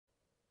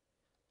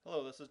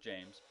Hello, this is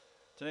James.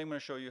 Today I'm going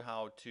to show you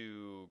how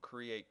to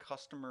create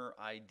customer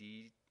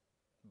ID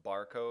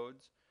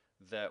barcodes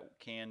that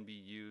can be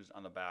used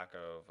on the back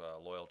of a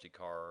loyalty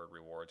card,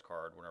 rewards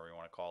card, whatever you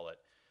want to call it.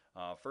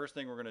 First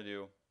thing we're going to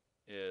do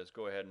is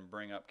go ahead and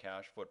bring up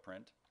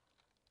CashFootprint.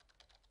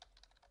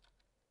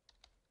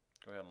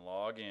 Go ahead and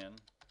log in.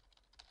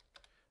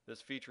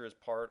 This feature is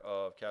part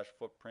of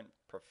CashFootprint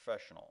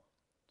Professional.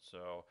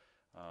 So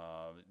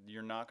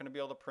you're not going to be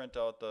able to print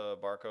out the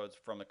barcodes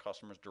from the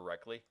customers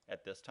directly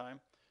at this time.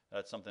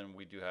 That's something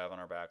we do have on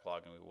our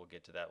backlog, and we will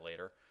get to that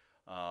later.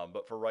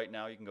 But for right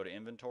now, you can go to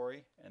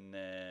Inventory and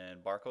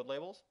then Barcode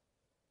Labels.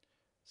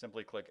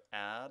 Simply click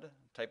Add,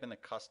 type in the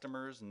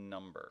customer's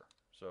number.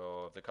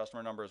 So if the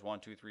customer number is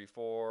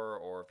 1234,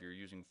 or if you're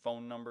using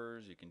phone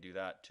numbers, you can do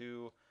that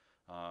too.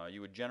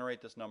 You would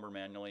generate this number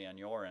manually on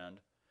your end,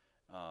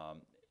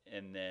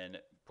 and then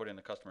put in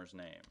the customer's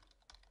name.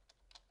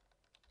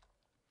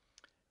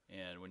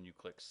 And when you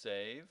click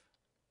Save,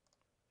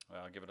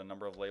 give it a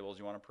number of labels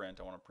you want to print.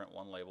 I want to print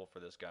one label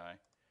for this guy.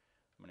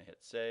 I'm going to hit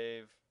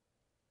Save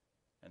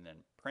and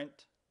then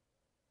Print.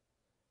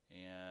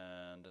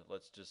 And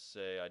let's just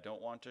say I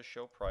don't want to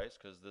show price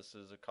because this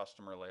is a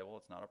customer label,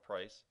 it's not a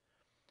price.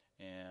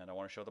 And I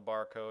want to show the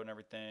barcode and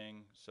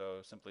everything,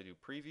 so simply do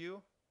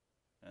Preview,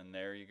 and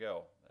there you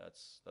go.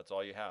 That's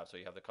all you have. So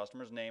you have the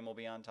customer's name will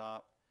be on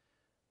top,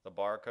 the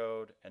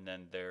barcode, and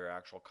then their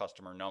actual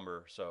customer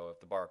number. So if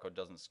the barcode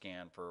doesn't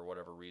scan for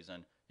whatever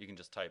reason, you can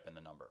just type in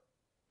the number.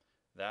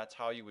 That's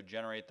how you would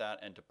generate that.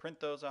 And to print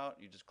those out,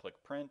 you just click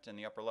Print in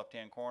the upper left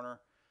hand corner,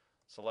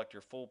 select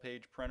your full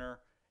page printer,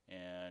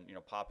 and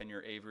pop in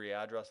your Avery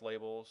address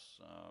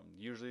labels.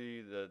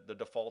 Usually the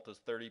default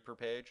is 30 per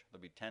page.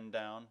 There'll be 10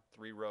 down,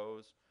 3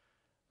 rows.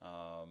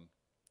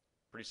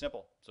 Pretty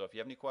simple. So if you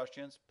have any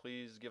questions,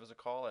 please give us a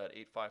call at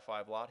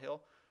 855 Lot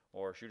Hill,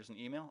 or shoot us an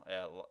email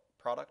at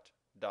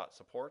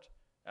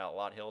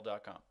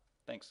product.support@lothill.com.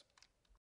 Thanks.